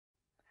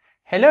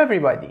Hello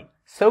everybody,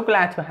 so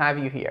glad to have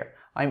you here.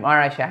 I'm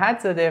Arash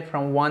Ahadzadeh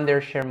from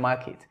Wondershare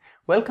Mockitt.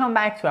 Welcome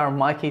back to our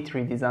Mockitt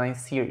Redesign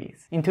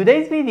series. In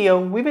today's video,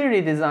 we will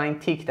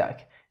redesign TikTok,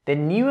 the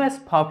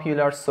newest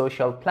popular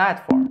social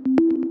platform.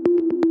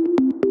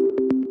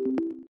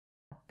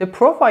 The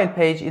profile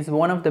page is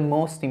one of the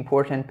most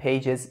important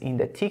pages in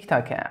the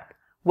TikTok app.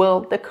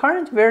 Well, the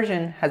current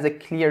version has a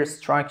clear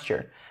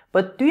structure,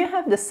 but do you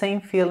have the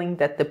same feeling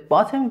that the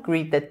bottom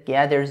grid that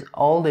gathers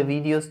all the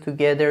videos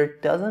together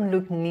doesn't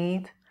look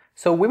neat?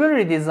 So we will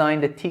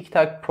redesign the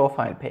TikTok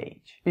profile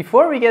page.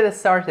 Before we get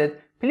started,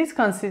 please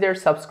consider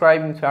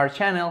subscribing to our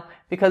channel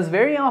because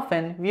very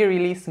often we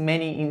release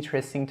many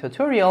interesting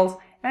tutorials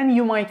and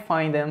you might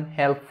find them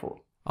helpful.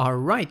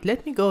 Alright,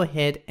 let me go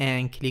ahead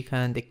and click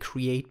on the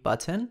create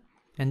button,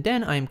 and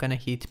then I'm gonna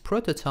hit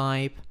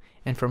prototype,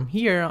 and from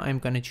here I'm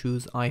gonna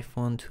choose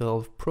iPhone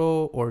 12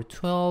 Pro or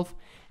 12,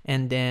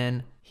 and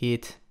then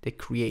hit the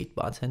create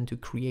button to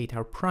create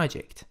our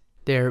project.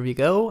 There we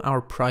go,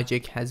 our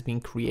project has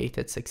been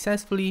created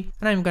successfully,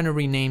 and I'm gonna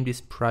rename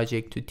this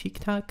project to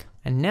TikTok.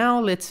 And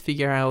now let's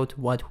figure out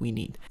what we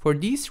need. For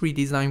this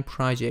redesign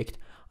project,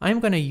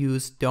 I'm gonna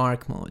use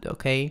dark mode,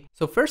 okay?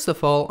 So first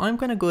of all, I'm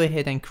gonna go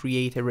ahead and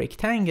create a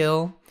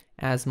rectangle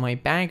as my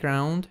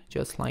background,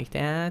 just like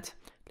that.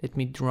 Let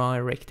me draw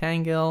a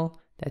rectangle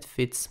that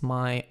fits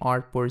my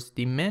artboard's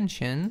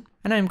dimension,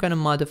 and I'm gonna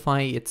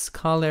modify its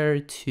color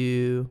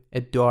to a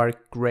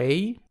dark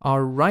gray.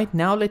 Alright,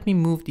 now let me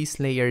move this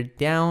layer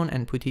down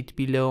and put it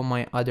below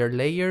my other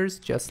layers,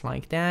 just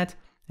like that.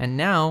 And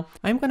now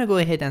I'm gonna go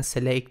ahead and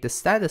select the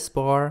status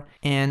bar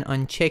and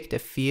uncheck the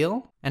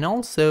fill and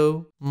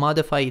also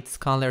modify its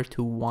color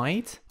to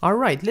white.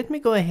 Alright, let me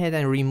go ahead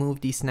and remove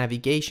this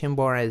navigation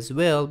bar as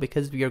well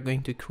because we are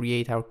going to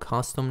create our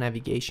custom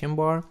navigation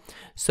bar.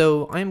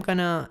 So I'm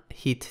gonna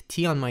hit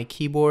T on my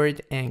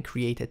keyboard and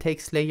create a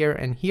text layer,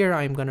 and here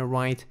I'm gonna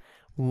write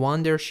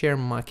Wondershare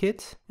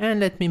Mockitt,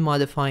 and let me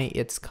modify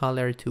its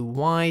color to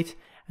white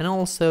and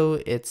also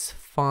its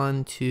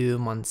font to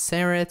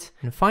Montserrat.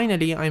 And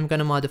finally, I'm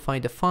gonna modify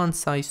the font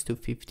size to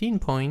 15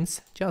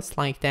 points, just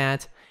like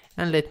that,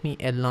 and let me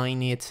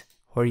align it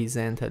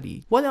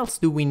horizontally. What else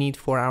do we need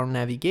for our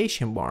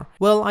navigation bar?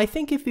 Well, I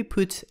think if we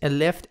put a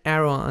left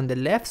arrow on the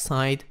left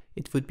side,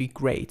 it would be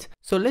great.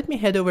 So let me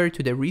head over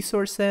to the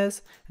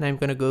resources, and I'm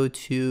gonna go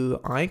to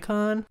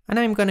icon, and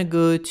I'm gonna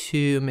go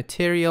to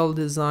material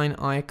design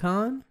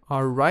icon.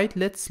 Alright,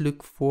 let's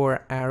look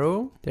for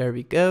arrow. There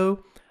we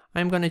go.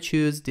 I'm gonna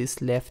choose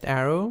this left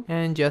arrow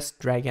and just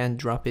drag and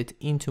drop it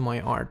into my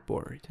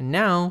artboard. And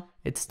now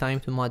it's time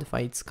to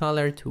modify its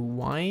color to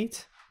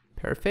white.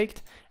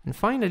 Perfect. And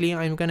finally,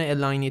 I'm gonna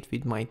align it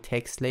with my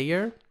text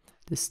layer,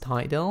 this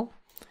title,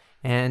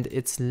 and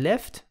its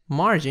left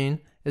margin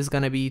is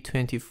gonna be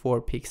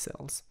 24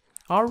 pixels.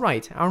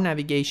 Alright, our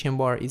navigation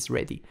bar is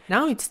ready.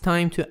 Now it's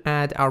time to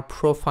add our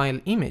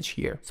profile image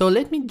here. So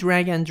let me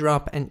drag and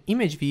drop an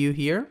image view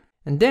here,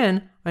 and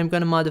then I'm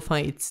gonna modify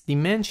its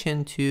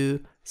dimension to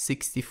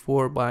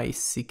 64 by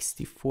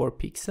 64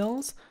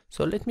 pixels.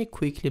 So let me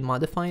quickly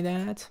modify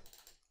that.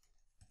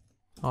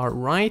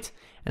 Alright,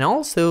 and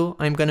also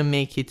I'm gonna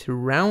make it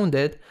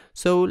rounded.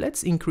 So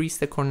let's increase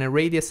the corner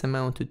radius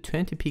amount to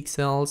 20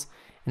 pixels.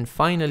 And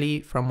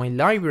finally, from my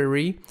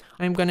library,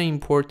 I'm gonna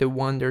import the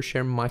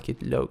Wondershare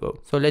Mockitt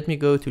logo. So let me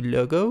go to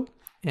logo,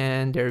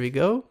 and there we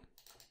go.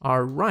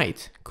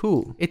 Alright,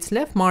 cool. Its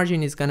left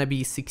margin is gonna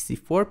be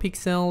 64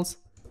 pixels,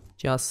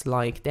 just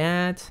like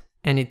that.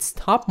 And its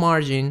top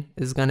margin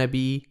is gonna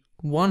be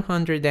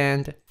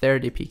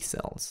 130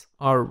 pixels.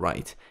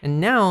 Alright,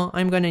 and now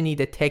I'm gonna need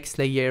a text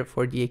layer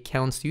for the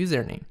account's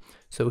username.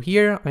 So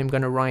here I'm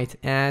gonna write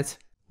at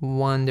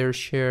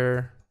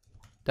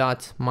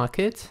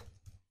wondershare.mockitt,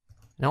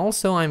 and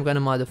also I'm gonna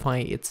modify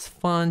its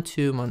font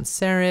to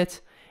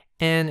Montserrat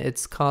and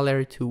its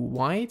color to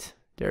white.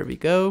 There we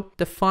go.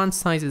 The font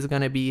size is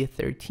gonna be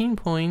 13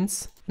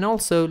 points. And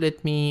also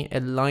let me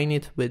align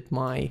it with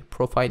my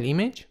profile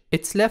image.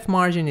 Its left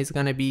margin is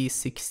gonna be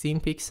 16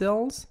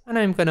 pixels, and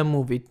I'm gonna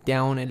move it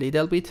down a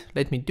little bit.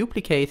 Let me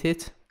duplicate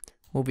it,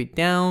 move it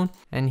down,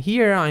 and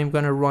here I'm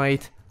gonna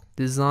write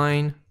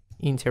design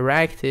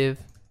interactive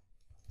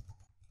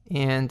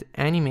and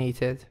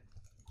animated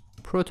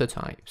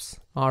prototypes.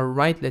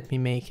 Alright, let me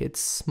make it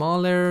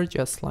smaller,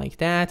 just like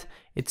that.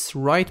 Its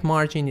right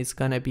margin is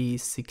gonna be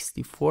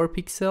 64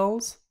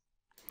 pixels.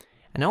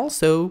 And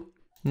also,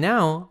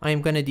 now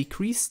I'm gonna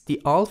decrease the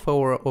alpha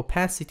or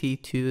opacity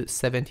to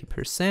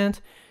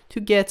 70% to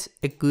get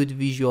a good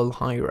visual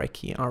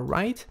hierarchy,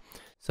 alright?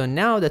 So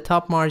now the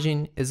top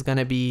margin is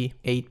gonna be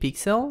 8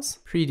 pixels,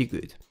 pretty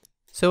good.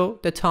 So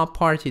the top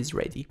part is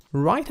ready.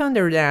 Right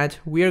under that,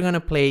 we are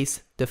gonna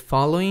place the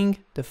following,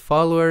 the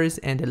followers,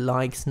 and the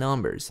likes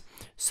numbers.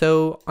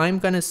 So I'm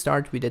gonna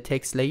start with the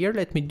text layer.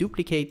 Let me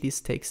duplicate this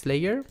text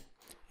layer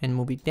and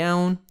move it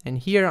down. And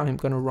here I'm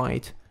gonna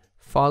write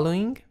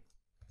following.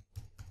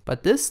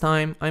 But this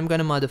time I'm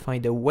gonna modify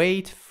the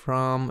weight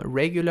from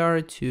regular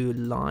to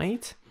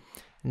light.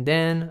 And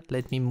then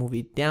let me move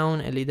it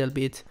down a little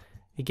bit.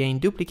 Again,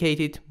 duplicate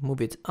it,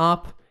 move it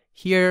up,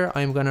 Here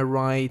I'm gonna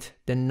write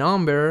the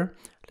number.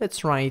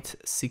 Let's write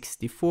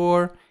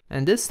 64,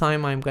 and this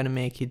time I'm gonna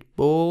make it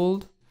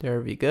bold.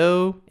 There we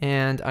go.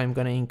 And I'm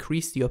gonna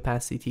increase the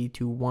opacity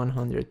to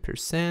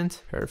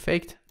 100%.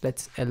 Perfect.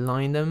 Let's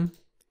align them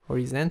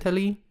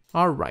horizontally.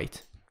 All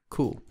right,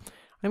 cool.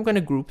 I'm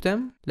gonna group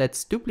them.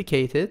 Let's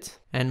duplicate it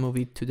and move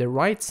it to the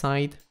right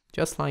side,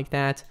 just like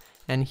that.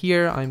 And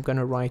here I'm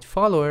gonna write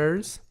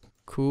followers.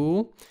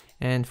 Cool.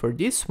 And for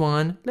this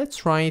one,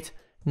 let's write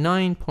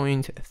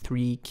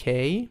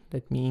 9.3K.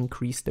 Let me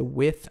increase the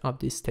width of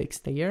this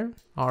text layer.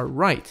 All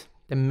right.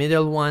 The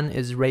middle one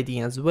is ready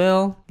as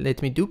well.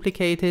 Let me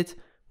duplicate it,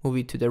 move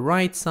it to the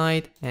right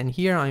side, and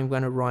here I'm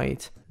gonna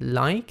write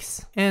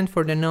likes. And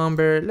for the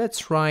number,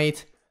 let's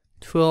write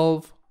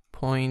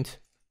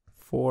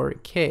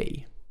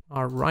 12.4K.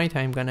 All right,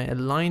 I'm gonna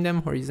align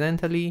them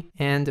horizontally,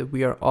 and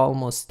we are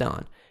almost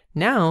done.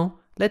 Now,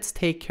 let's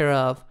take care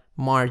of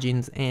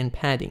margins and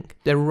padding.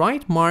 The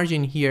right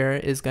margin here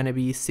is gonna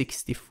be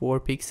 64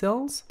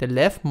 pixels. The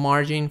left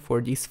margin for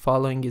this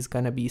following is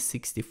gonna be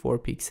 64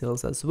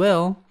 pixels as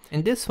well.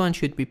 And this one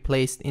should be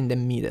placed in the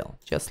middle,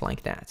 just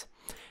like that.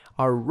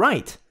 All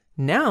right,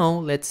 now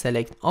let's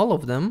select all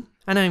of them,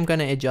 and I'm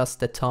gonna adjust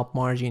the top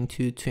margin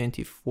to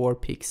 24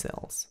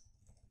 pixels.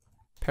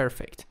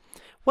 Perfect.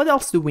 What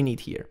else do we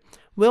need here?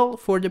 Well,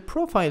 for the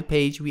profile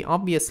page, we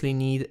obviously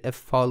need a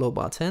follow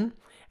button.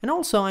 And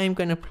also I'm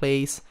gonna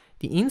place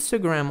the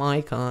Instagram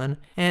icon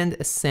and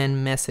a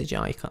send message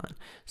icon.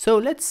 So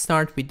let's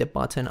start with the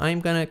button.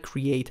 I'm gonna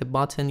create a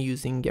button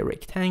using a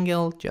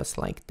rectangle just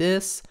like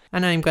this,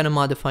 and I'm gonna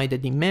modify the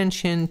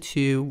dimension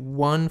to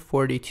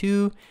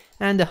 142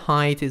 and the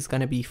height is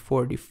gonna be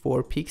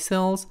 44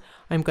 pixels.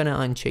 I'm gonna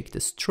uncheck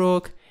the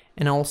stroke,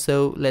 and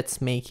also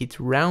let's make it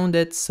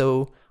rounded.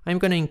 So I'm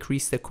gonna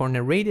increase the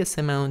corner radius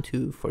amount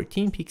to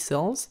 14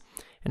 pixels.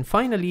 And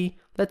finally,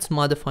 let's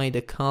modify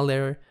the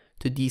color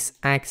to this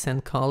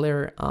accent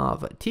color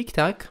of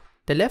TikTok.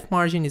 The left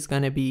margin is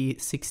gonna be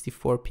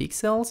 64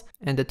 pixels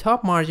and the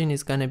top margin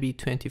is gonna be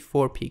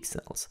 24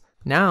 pixels.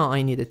 Now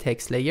I need a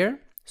text layer.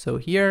 So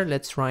here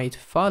let's write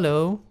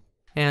follow,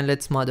 and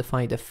let's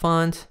modify the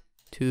font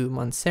to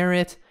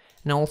Montserrat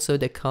and also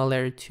the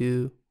color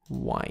to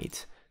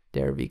white.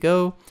 There we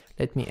go.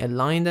 Let me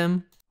align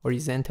them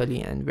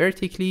horizontally and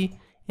vertically,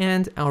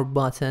 and our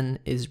button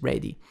is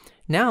ready.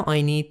 Now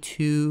I need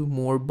 2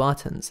 more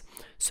buttons.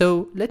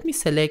 So let me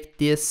select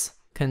this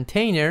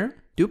container,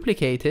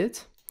 duplicate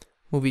it,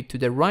 move it to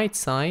the right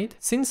side.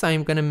 Since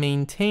I'm gonna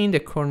maintain the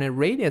corner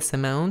radius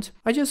amount,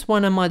 I just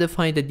wanna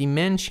modify the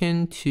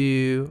dimension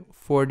to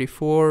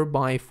 44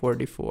 by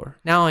 44.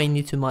 Now I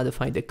need to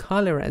modify the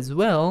color as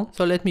well.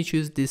 So let me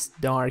choose this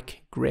dark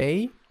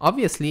gray.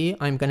 Obviously,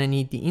 I'm gonna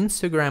need the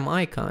Instagram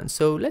icon.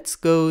 So let's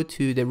go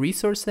to the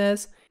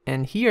resources,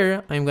 and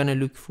here I'm gonna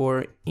look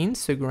for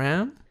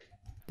Instagram.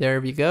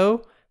 There we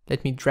go.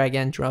 Let me drag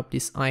and drop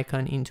this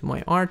icon into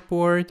my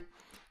artboard.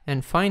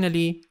 And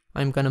finally,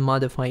 I'm gonna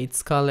modify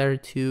its color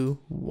to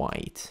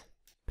white.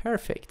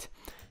 Perfect.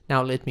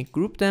 Now let me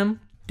group them,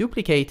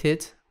 duplicate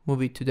it,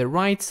 move it to the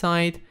right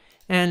side,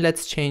 and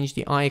let's change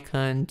the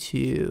icon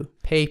to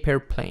paper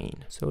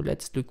plane. So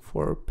let's look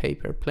for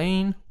paper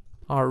plane.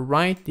 All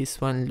right,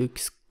 this one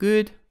looks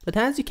good. But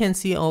as you can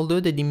see, although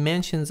the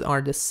dimensions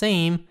are the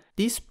same,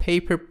 this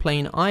paper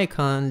plane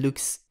icon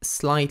looks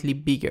slightly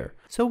bigger.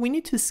 So we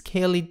need to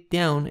scale it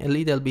down a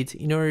little bit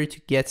in order to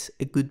get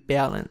a good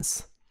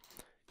balance.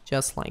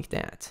 Just like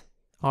that.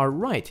 All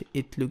right,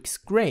 it looks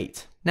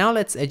great. Now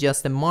let's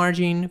adjust the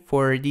margin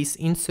for this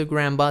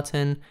Instagram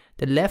button.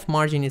 The left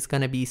margin is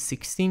gonna be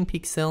 16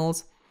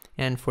 pixels.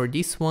 And for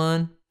this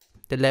one,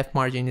 the left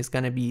margin is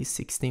gonna be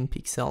 16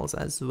 pixels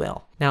as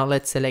well. Now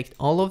let's select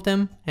all of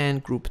them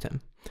and group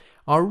them.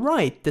 All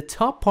right, the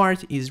top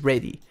part is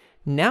ready.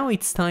 Now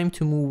it's time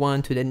to move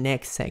on to the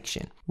next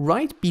section.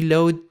 Right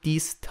below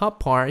this top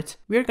part,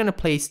 we're gonna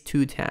place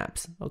 2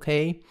 tabs,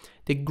 okay?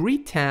 The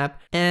grid tab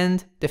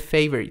and the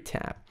favorite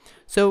tab.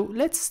 So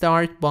let's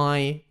start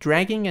by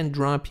dragging and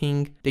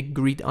dropping the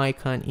grid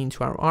icon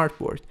into our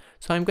artboard.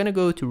 So I'm gonna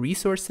go to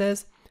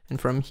resources,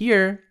 and from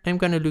here, I'm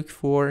gonna look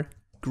for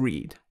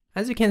grid.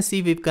 As you can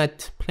see, we've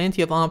got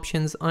plenty of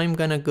options. I'm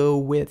gonna go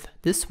with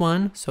this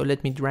one. So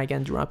let me drag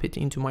and drop it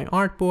into my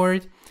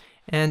artboard,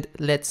 and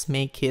let's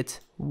make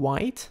it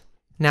white.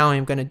 Now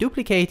I'm gonna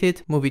duplicate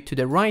it, move it to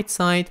the right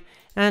side,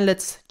 and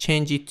let's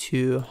change it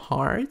to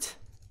heart.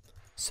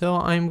 So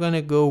I'm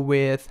gonna go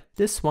with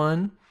this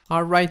one.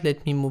 All right,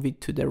 let me move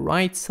it to the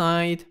right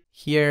side.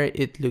 Here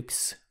it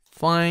looks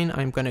fine.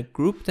 I'm gonna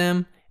group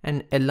them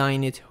and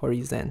align it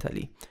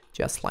horizontally,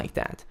 just like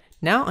that.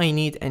 Now I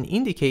need an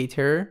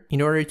indicator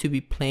in order to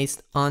be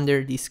placed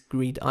under this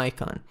grid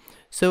icon.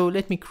 So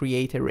let me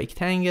create a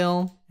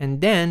rectangle,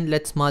 and then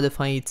let's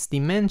modify its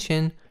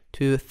dimension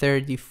to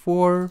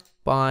 34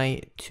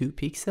 by 2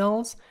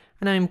 pixels.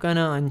 And I'm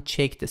gonna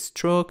uncheck the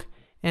stroke,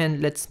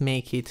 and let's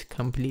make it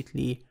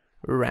completely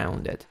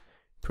rounded.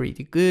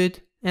 Pretty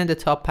good. And the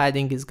top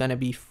padding is gonna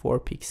be 4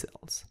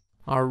 pixels.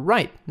 All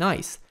right,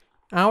 nice.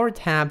 Our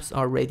tabs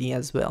are ready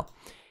as well.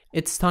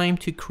 it's time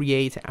to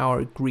create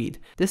our grid.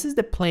 This is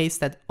the place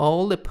that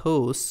all the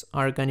posts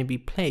are going to be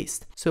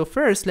placed. So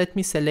first, let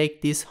me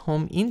select this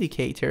home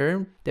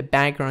indicator, the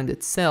background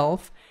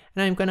itself,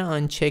 and I'm going to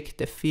uncheck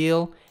the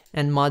fill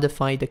and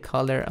modify the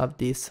color of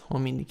this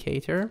home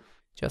indicator,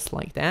 just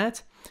like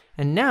that.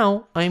 And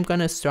now I'm going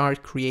to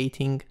start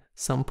creating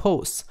some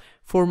posts.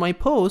 For my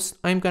post,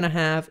 I'm going to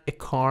have a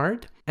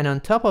card, and on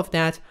top of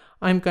that,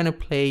 I'm going to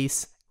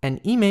place an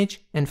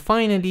image, and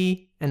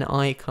finally an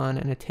icon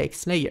and a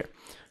text layer.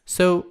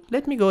 So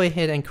let me go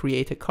ahead and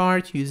create a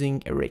card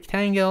using a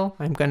rectangle.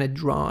 I'm going to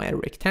draw a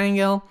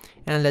rectangle,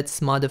 and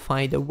let's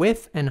modify the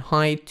width and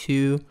height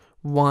to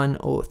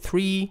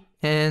 103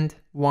 and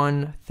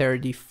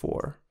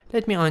 134.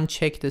 Let me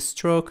uncheck the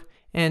stroke,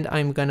 and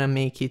I'm gonna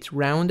make it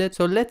rounded.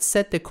 So let's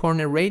set the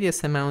corner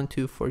radius amount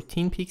to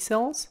 14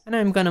 pixels, and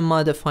I'm gonna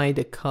modify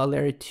the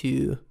color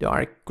to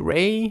dark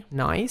gray.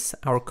 Nice,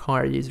 our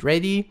card is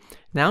ready.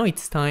 Now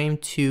it's time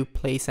to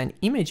place an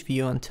image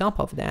view on top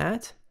of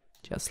that,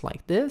 just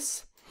like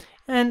this.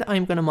 And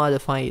I'm gonna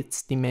modify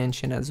its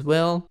dimension as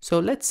well. So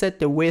let's set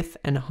the width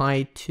and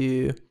height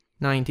to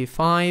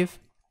 95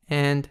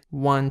 and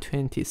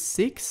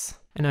 126,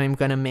 and I'm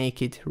gonna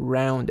make it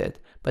rounded.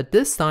 But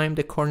this time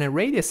the corner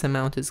radius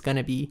amount is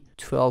gonna be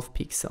 12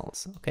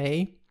 pixels,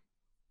 okay?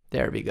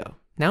 There we go.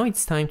 Now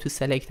it's time to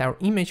select our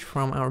image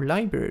from our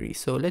library.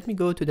 So let me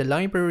go to the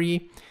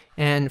library,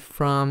 and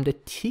from the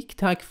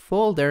TikTok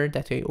folder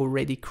that I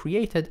already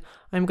created,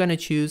 I'm gonna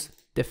choose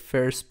the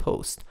first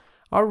post.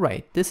 All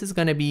right, this is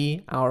gonna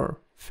be our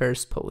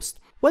first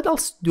post. What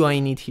else do I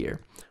need here?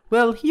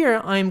 Well,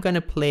 here I'm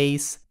gonna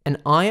place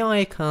an eye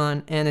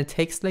icon and a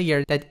text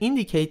layer that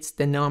indicates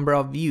the number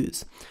of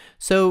views.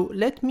 So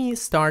let me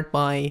start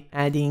by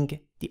adding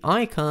the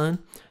icon.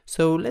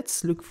 So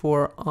let's look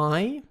for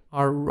eye.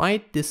 All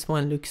right, this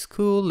one looks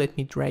cool. Let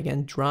me drag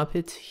and drop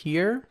it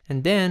here.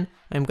 And then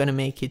I'm gonna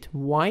make it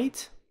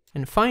white.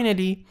 And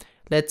finally,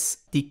 let's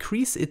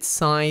decrease its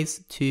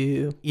size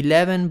to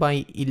 11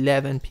 by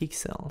 11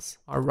 pixels.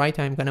 All right,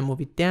 I'm gonna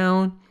move it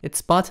down.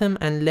 Its bottom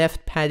and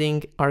left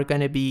padding are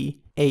gonna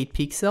be 8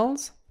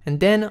 pixels. And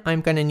then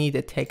I'm gonna need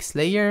a text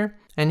layer.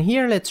 And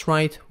here let's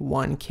write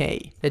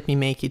 1K. Let me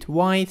make it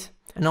white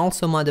and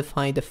also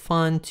modify the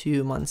font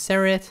to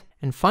Montserrat.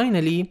 And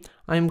finally,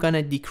 I'm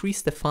gonna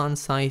decrease the font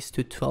size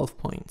to 12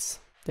 points.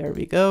 There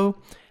we go.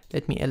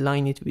 Let me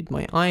align it with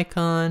my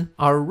icon.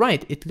 All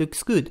right, it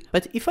looks good.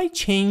 But if I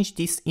change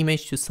this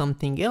image to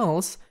something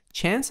else,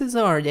 chances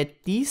are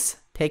that this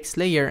text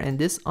layer and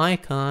this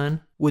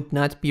icon would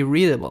not be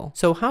readable.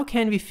 So how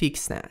can we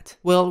fix that?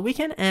 Well, we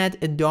can add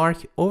a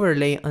dark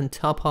overlay on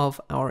top of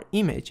our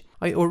image.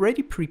 I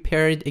already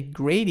prepared a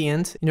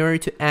gradient in order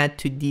to add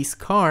to this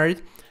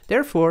card.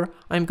 Therefore,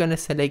 I'm gonna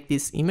select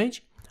this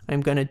image.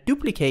 I'm gonna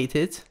duplicate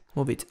it,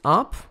 move it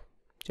up,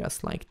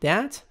 just like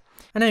that.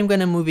 And I'm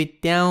gonna move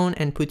it down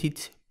and put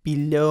it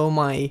below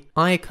my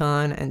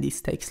icon and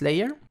this text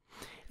layer.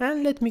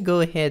 And let me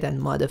go ahead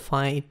and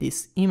modify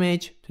this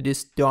image to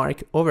this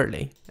dark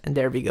overlay. And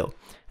there we go.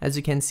 As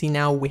you can see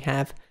now, we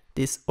have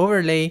this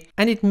overlay,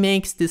 and it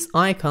makes this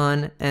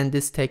icon and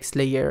this text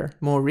layer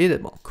more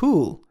readable.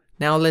 Cool.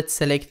 Now let's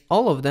select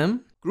all of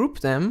them, group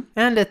them,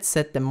 and let's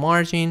set the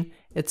margin.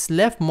 Its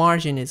left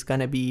margin is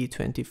gonna be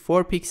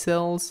 24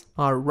 pixels.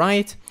 All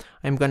right,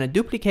 I'm gonna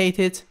duplicate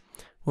it,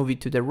 move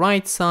it to the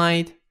right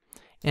side,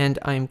 and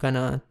I'm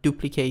gonna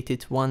duplicate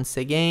it once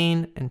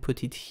again and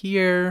put it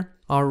here.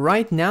 All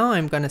right, now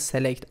I'm gonna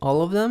select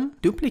all of them,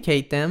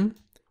 duplicate them,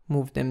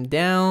 move them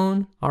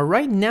down. All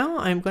right, now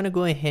I'm gonna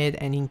go ahead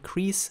and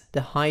increase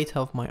the height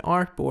of my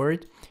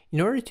artboard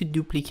in order to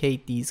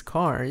duplicate these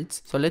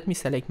cards. So let me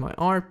select my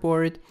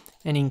artboard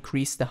and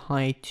increase the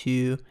height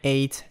to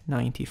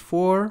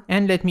 894.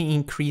 And let me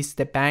increase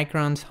the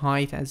background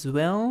height as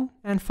well.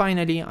 And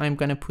finally, I'm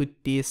gonna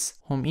put this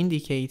home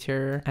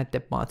indicator at the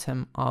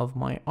bottom of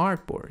my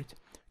artboard,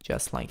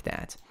 just like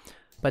that.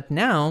 But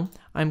now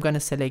I'm gonna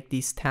select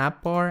this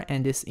tab bar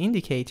and this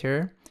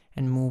indicator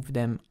and move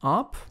them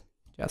up,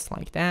 just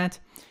like that.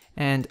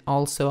 And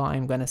also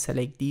I'm gonna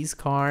select these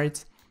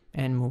cards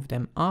and move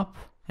them up.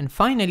 And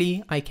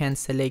finally, I can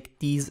select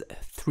these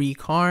 3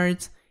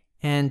 cards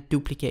and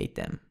duplicate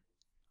them.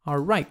 All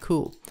right,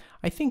 cool.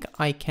 I think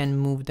I can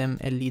move them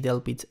a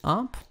little bit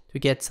up to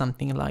get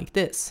something like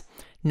this.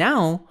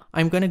 Now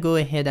I'm gonna go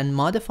ahead and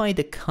modify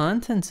the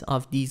content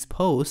of these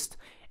posts,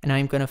 and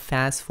I'm gonna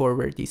fast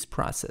forward this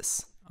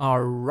process.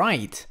 All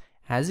right,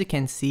 as you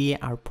can see,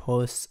 our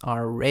posts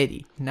are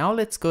ready. Now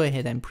let's go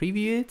ahead and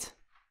preview it.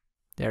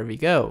 There we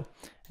go.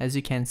 As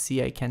you can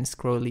see, I can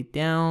scroll it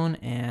down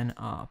and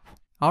up.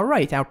 All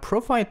right, our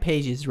profile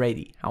page is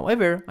ready.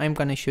 However, I'm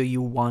gonna show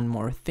you one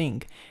more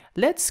thing.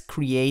 Let's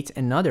create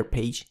another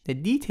page, the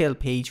detail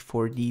page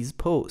for these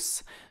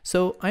posts.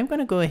 So I'm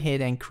gonna go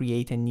ahead and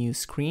create a new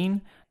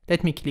screen.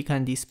 Let me click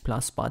on this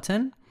plus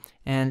button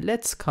and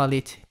let's call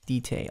it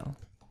detail.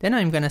 Then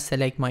I'm gonna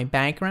select my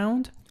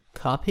background,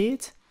 copy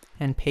it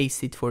and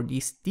paste it for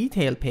this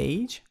detail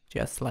page,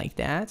 just like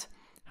that.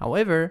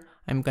 However,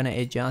 I'm gonna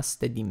adjust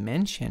the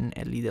dimension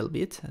a little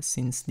bit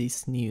since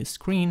this new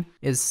screen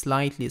is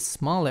slightly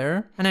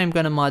smaller, and I'm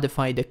gonna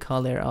modify the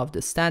color of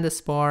the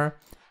status bar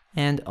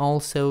and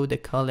also the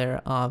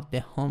color of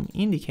the home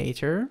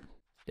indicator.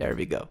 There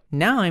we go.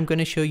 Now I'm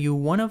gonna show you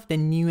one of the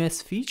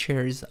newest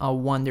features of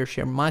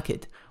Wondershare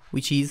Mockitt,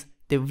 which is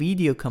the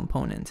video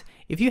component.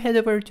 If you head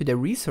over to the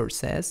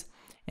resources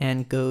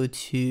and go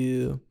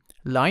to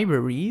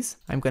libraries,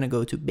 I'm gonna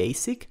go to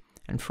basic,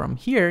 and from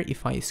here,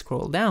 if I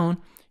scroll down,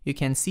 you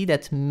can see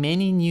that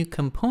many new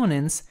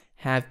components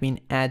have been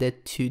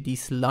added to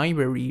this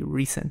library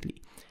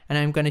recently. And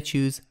I'm gonna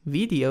choose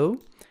video,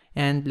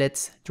 and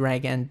let's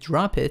drag and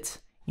drop it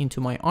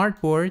into my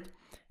artboard,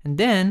 and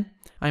then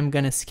I'm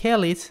gonna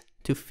scale it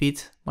to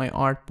fit my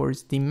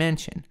artboard's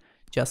dimension,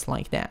 just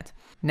like that.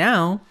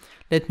 Now,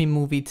 let me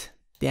move it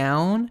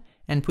down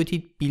and put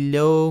it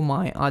below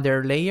my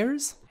other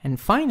layers. And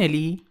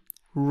finally,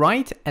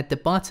 right at the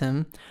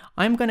bottom,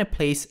 I'm gonna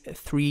place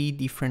 3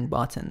 different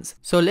buttons.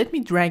 So let me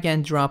drag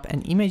and drop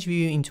an image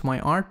view into my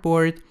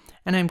artboard,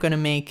 and I'm gonna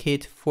make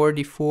it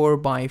 44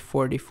 by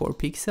 44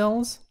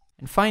 pixels.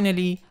 And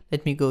finally,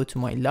 let me go to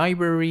my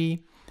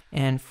library,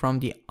 and from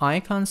the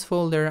icons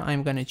folder,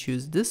 I'm gonna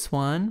choose this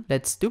one.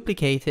 Let's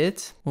duplicate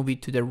it, move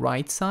it to the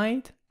right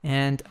side,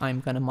 and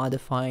I'm gonna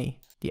modify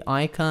the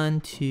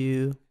icon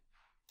to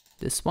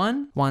this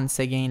one. Once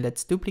again,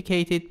 let's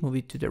duplicate it, move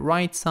it to the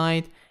right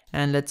side,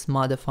 and let's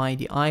modify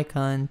the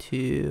icon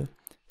to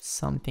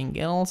something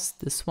else,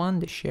 this one,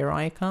 the share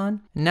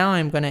icon. Now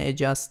I'm gonna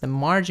adjust the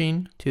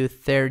margin to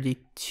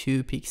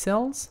 32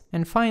 pixels.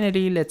 And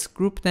finally, let's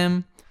group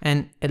them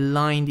and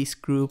align this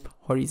group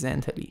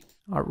horizontally.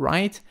 All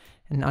right,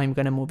 and I'm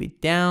gonna move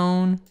it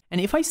down.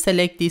 And if I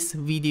select this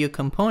video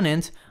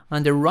component,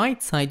 on the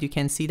right side, you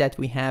can see that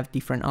we have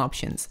different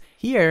options.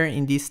 Here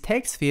in this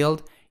text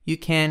field, you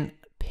can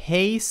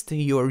paste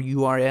your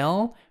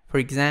URL. For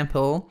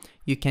example,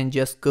 you can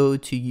just go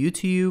to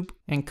YouTube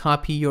and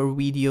copy your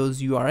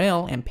video's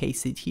URL and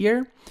paste it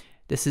here.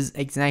 This is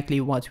exactly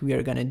what we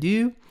are gonna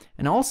do.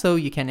 And also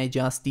you can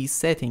adjust these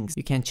settings.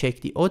 You can check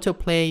the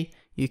autoplay,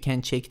 you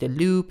can check the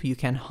loop, you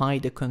can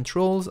hide the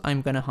controls.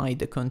 I'm gonna hide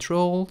the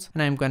controls,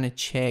 and I'm gonna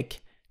check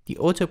the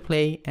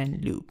autoplay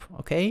and loop,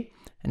 okay?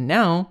 And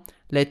now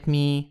let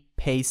me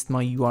paste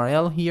my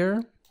URL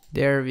here.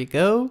 There we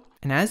go.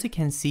 And as you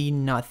can see,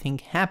 nothing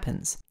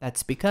happens.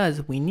 That's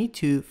because we need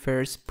to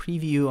first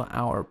preview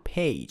our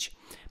page.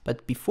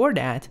 But before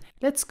that,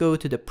 let's go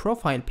to the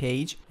profile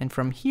page. And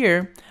from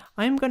here,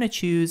 I'm gonna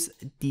choose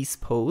this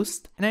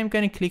post, and I'm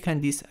gonna click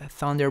on this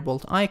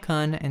Thunderbolt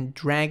icon and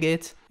drag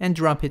it and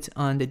drop it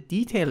on the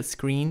detail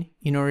screen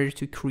in order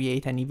to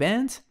create an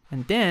event.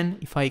 And then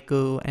if I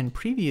go and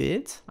preview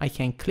it, I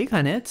can click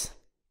on it,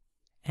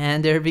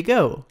 and there we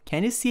go.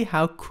 Can you see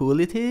how cool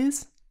it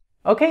is?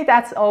 Okay,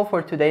 that's all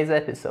for today's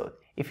episode.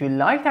 If you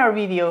liked our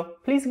video,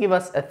 please give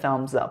us a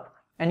thumbs up,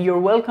 and you're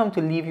welcome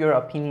to leave your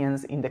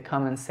opinions in the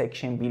comments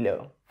section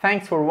below.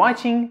 Thanks for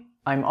watching.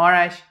 I'm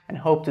Arash, and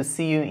hope to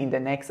see you in the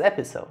next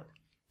episode.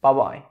 Bye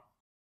bye.